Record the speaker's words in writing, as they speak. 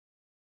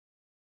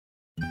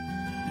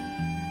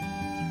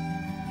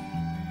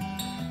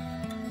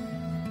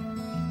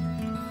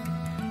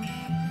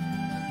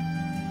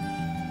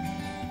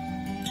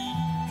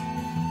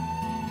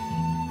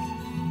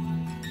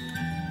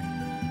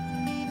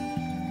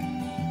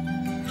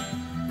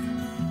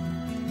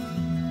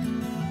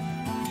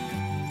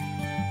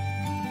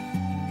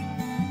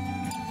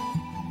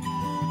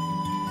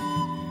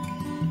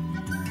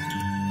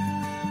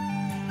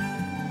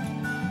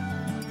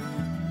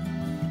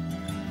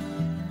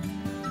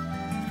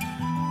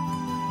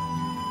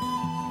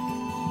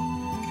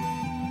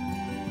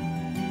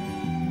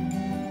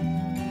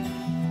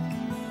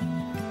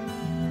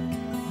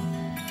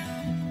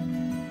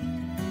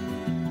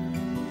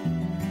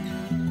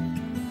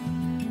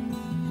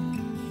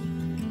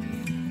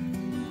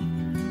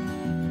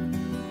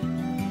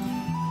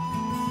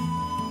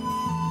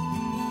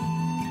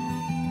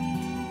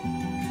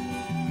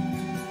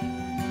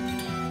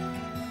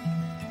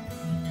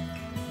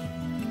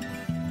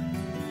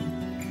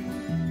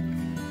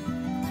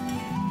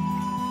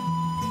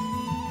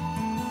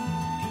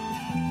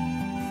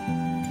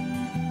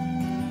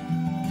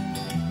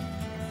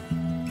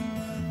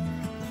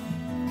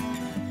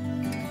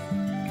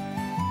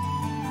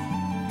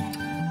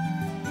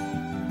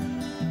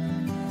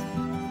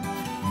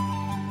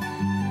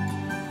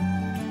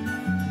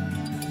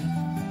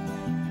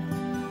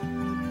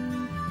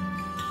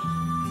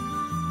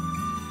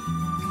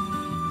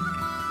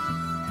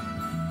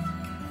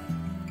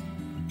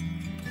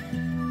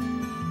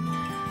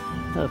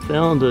I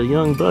found a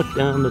young buck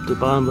down at the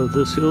bottom of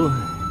this hill.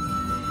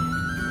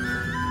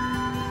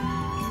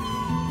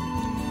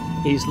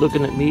 He's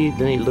looking at me,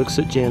 then he looks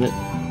at Janet.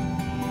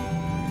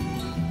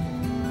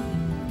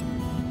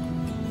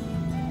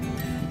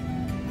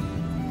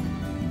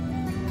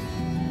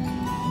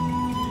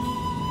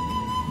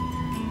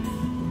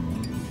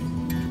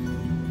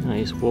 Now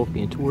he's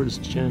walking towards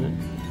Janet.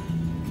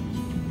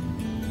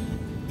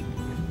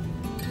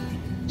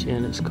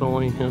 Janet's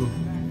calling him.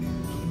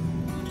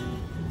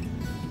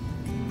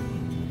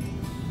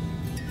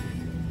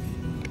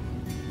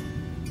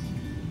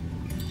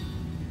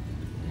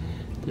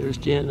 There's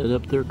Janet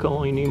up there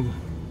calling him.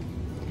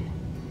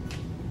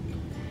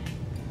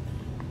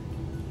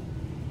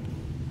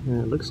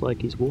 And it looks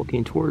like he's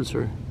walking towards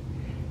her.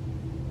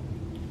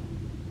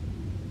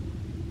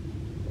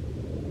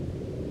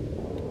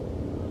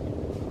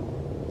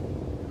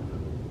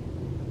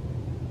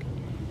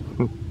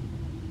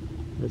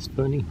 That's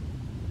funny.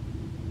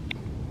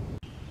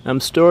 I'm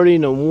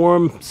starting a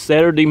warm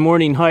Saturday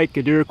morning hike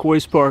at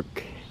Irquois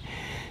Park.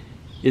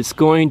 It's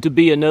going to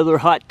be another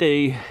hot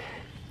day.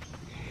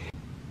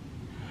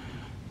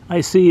 I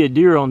see a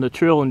deer on the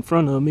trail in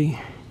front of me.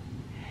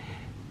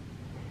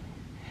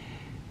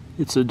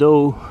 It's a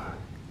doe.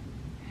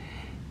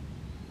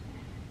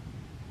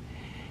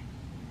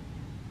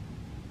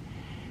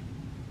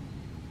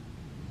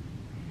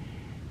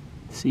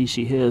 See,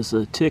 she has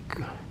a tick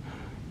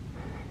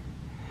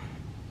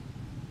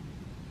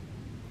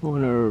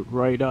on her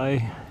right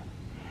eye,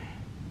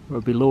 or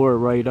below her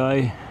right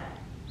eye.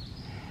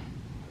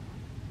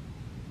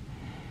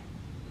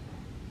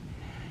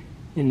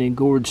 An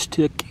engorged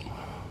tick.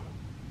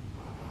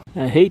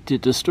 I hate to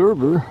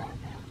disturb her,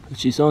 but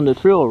she's on the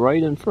trail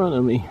right in front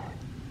of me.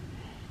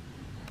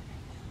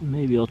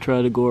 Maybe I'll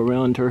try to go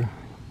around her.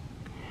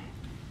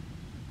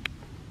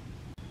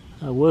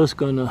 I was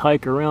going to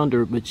hike around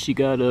her, but she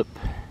got up.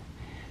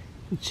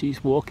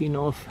 She's walking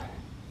off.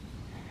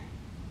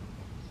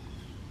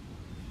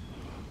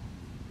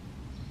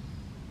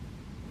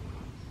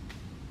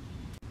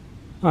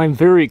 I'm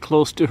very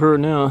close to her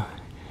now.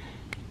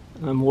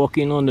 I'm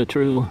walking on the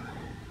trail.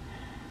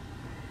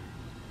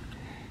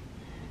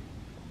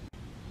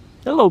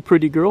 Hello,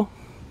 pretty girl.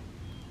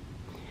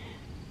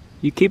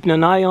 You keeping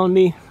an eye on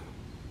me?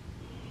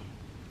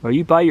 Are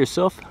you by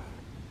yourself?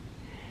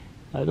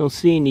 I don't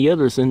see any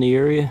others in the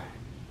area.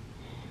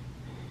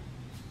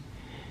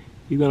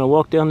 You gonna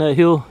walk down that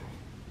hill?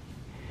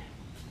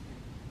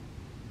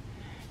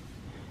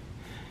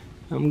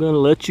 I'm gonna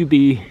let you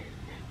be.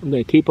 I'm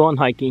gonna keep on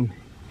hiking.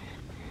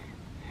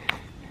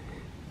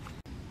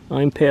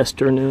 I'm past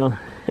her now,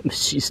 but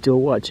she's still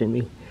watching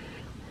me.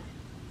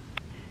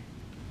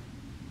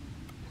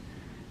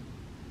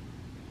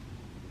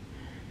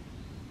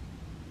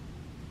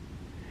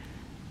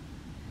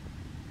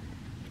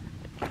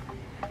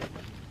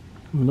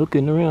 I'm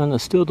looking around, I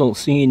still don't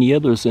see any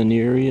others in the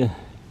area.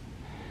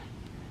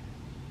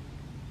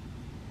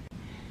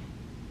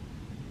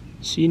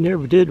 She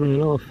never did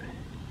run off,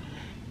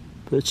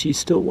 but she's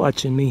still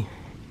watching me.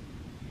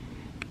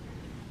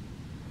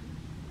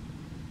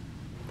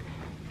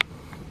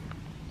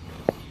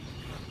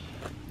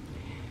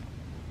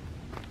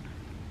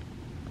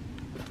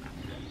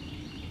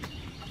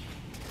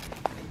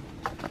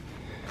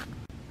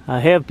 I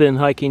have been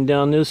hiking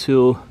down this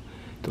hill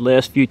the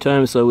last few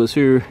times I was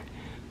here.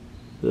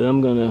 But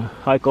I'm gonna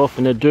hike off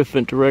in a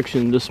different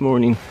direction this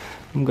morning.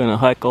 I'm gonna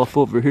hike off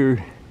over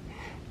here.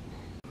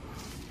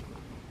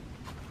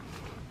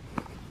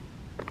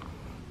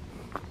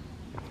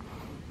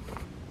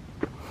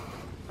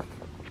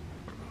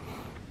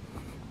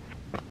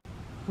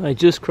 I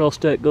just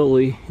crossed that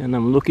gully and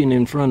I'm looking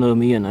in front of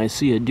me and I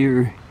see a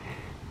deer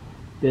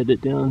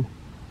bedded down.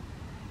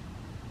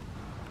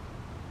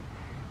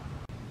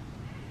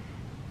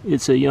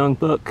 It's a young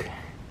buck.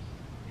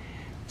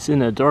 It's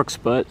in a dark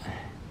spot.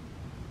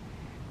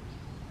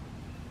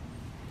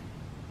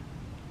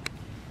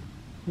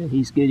 And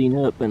he's getting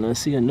up, and I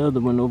see another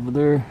one over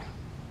there.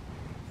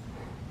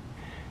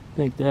 I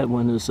think that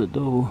one is a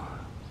doe.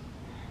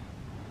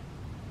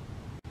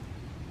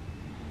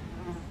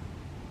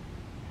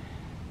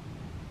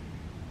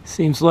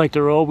 Seems like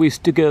they're always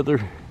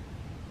together.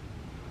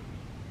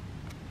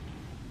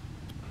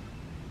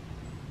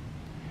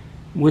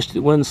 Wish it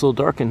wasn't so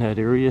dark in that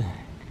area.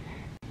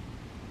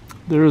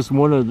 There's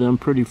one of them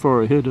pretty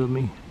far ahead of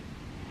me.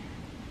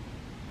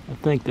 I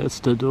think that's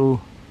the doe,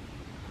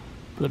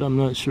 but I'm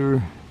not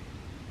sure.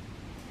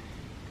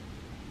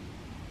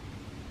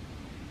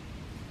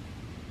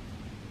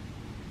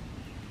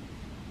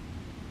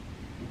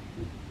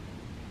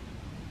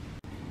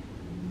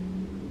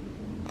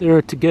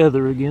 They're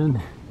together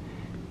again.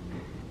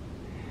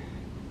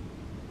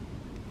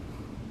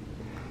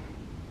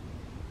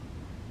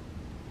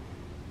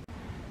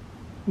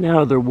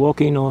 Now they're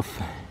walking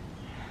off.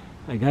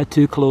 I got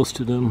too close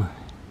to them.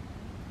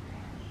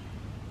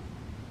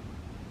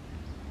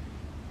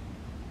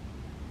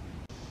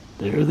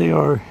 There they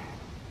are.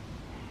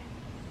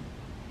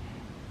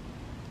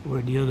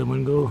 Where'd the other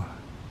one go?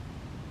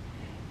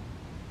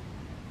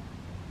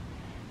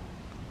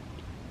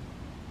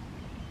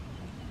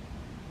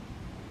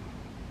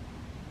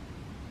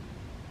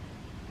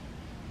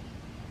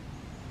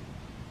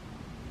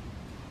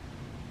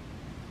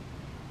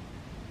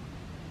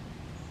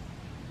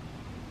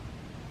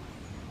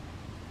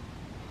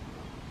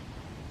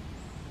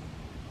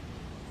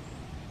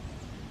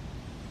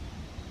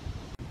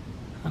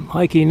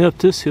 hiking up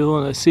this hill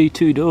and I see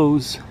two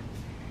does.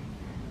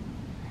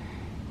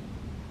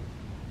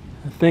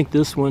 I think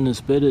this one is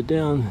bedded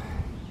down.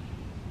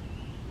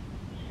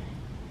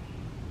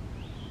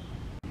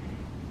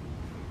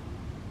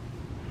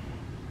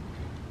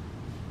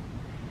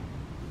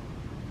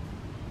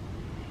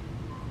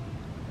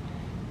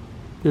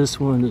 This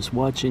one is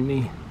watching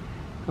me.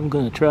 I'm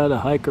going to try to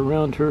hike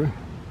around her.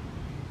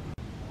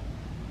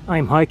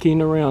 I'm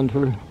hiking around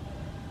her.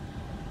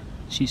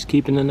 She's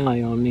keeping an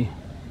eye on me.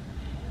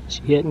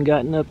 She hadn't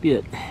gotten up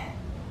yet.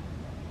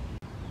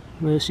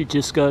 Well, she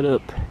just got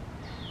up.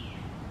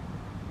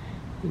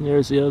 And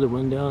there's the other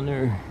one down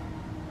there.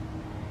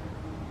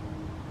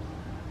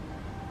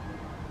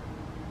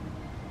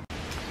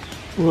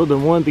 Well, the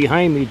one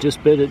behind me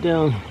just bedded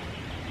down.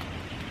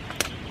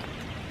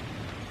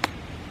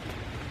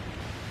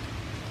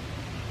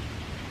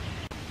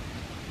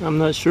 I'm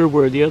not sure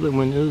where the other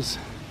one is.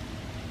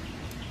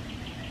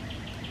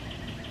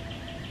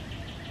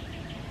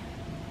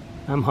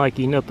 I'm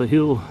hiking up a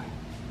hill.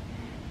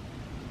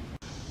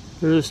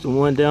 There's the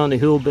one down the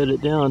hill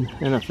bedded down,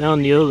 and I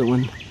found the other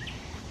one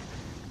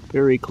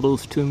very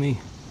close to me.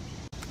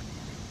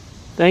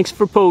 Thanks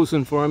for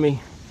posing for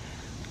me.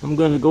 I'm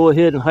going to go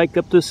ahead and hike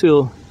up this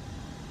hill.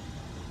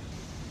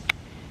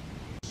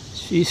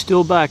 She's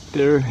still back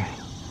there.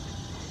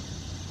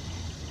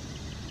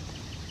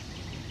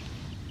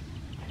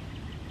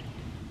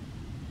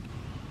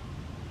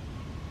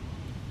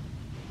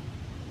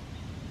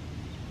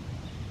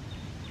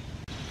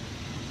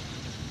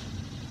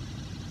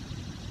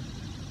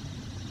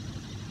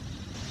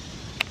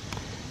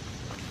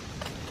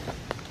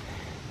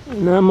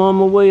 And I'm on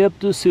my way up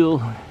this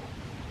hill.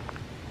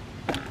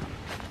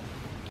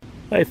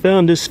 I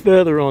found this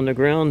feather on the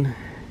ground.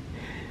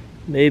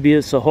 Maybe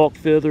it's a hawk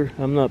feather,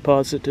 I'm not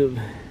positive.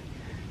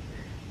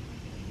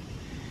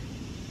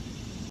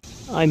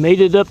 I made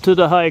it up to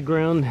the high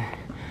ground.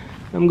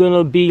 I'm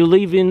gonna be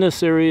leaving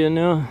this area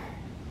now.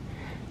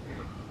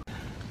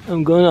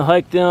 I'm gonna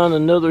hike down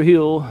another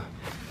hill,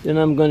 then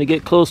I'm gonna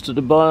get close to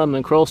the bottom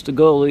and cross the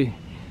gully,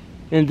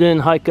 and then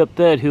hike up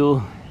that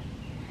hill.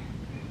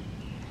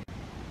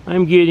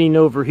 I'm getting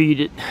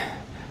overheated.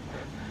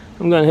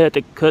 I'm gonna have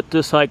to cut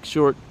this hike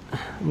short.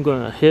 I'm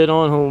gonna head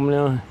on home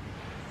now.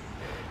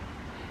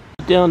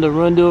 Down the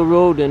Rundle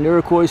Road and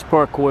Irquois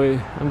Parkway.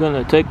 I'm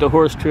gonna take the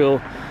horse trail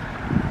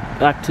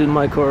back to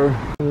my car.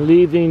 I'm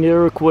leaving the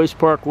Irquois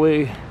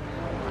Parkway.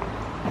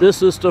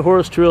 This is the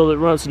horse trail that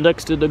runs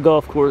next to the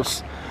golf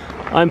course.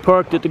 I'm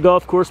parked at the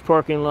golf course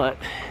parking lot.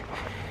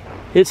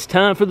 It's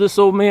time for this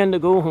old man to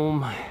go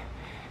home.